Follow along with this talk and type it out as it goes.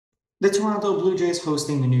The Toronto Blue Jays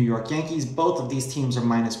hosting the New York Yankees. Both of these teams are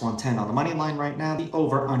 -110 on the money line right now. The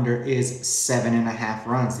over-under is 7.5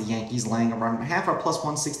 runs. The Yankees laying a run and a half are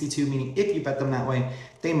 +162, meaning if you bet them that way,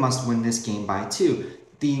 they must win this game by 2.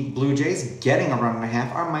 The Blue Jays getting a run and a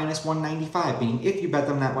half are -195, meaning if you bet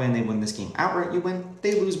them that way and they win this game outright, you win.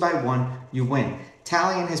 They lose by 1, you win.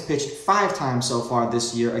 Talion has pitched 5 times so far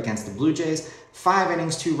this year against the Blue Jays. 5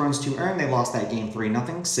 innings, 2 runs, 2 earned. They lost that game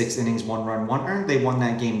 3-0. 6 innings, 1 run, 1 earned. They won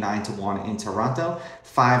that game 9-1 in Toronto.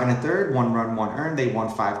 5 1/3, 1 run, 1 earned. They won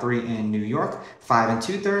 5-3 in New York. 5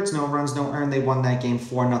 2/3, no runs, no earned. They won that game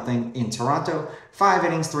 4-0 in Toronto. 5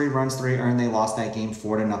 innings, 3 runs, 3 earned. They lost that game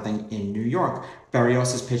 4-0 in New York.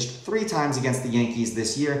 Berrios has pitched 3 times against the Yankees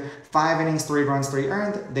this year. 5 innings, 3 runs, 3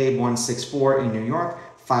 earned. They won 6-4 in New York.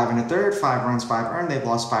 5 1/3, 5 runs, 5 earned. They've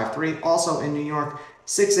lost 5-3 also in New York.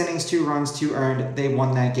 6 innings, 2 runs, 2 earned. They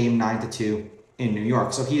won that game 9-2 in New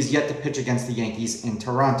York. So he is yet to pitch against the Yankees in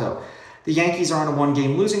Toronto. The Yankees are on a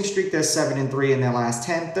 1-game losing streak. They're 7-3 in their last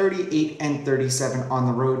 10, 38-37 on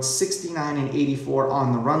the road, 69-84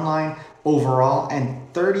 on the run line overall, and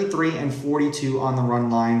 33-42 on the run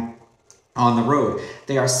line on the road.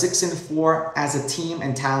 They are 6-4 as a team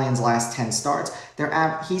in Talion's last 10 starts.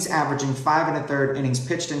 He's averaging 5 1/3 innings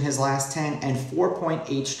pitched in his last 10 and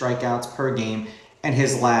 4.8 strikeouts per game in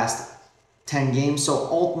his last 10 games, so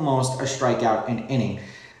almost a strikeout an inning.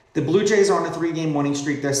 The Blue Jays are on a 3-game winning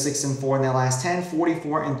streak. They're 6-4 in their last 10,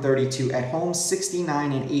 44-32 at home,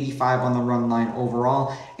 69-85 on the run line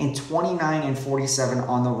overall, and 29-47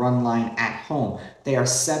 on the run line at home. They are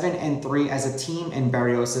 7-3 as a team in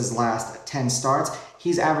Berrios' last 10 starts.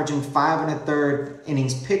 He's averaging 5 1/3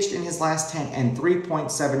 innings pitched in his last 10 and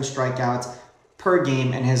 3.7 strikeouts per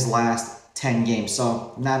game in his last 10 games,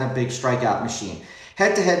 so not a big strikeout machine.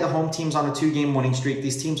 Head-to-head, the home team's on a 2-game winning streak.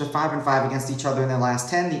 These teams are 5-5 against each other in their last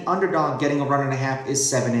 10. The underdog getting a run and a half is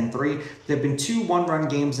 7-3. There have been 2 one-run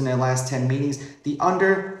games in their last 10 meetings. The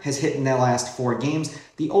under has hit in their last 4 games.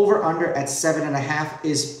 The over-under at 7.5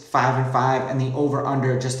 is 5-5, and the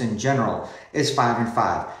over-under just in general is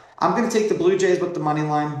 5-5. I'm going to take the Blue Jays with the money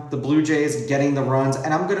line, the Blue Jays getting the runs,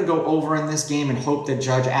 and I'm going to go over in this game and hope that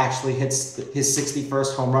Judge actually hits his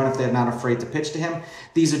 61st home run if they're not afraid to pitch to him.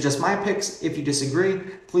 These are just my picks. If you disagree,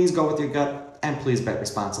 please go with your gut and please bet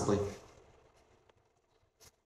responsibly.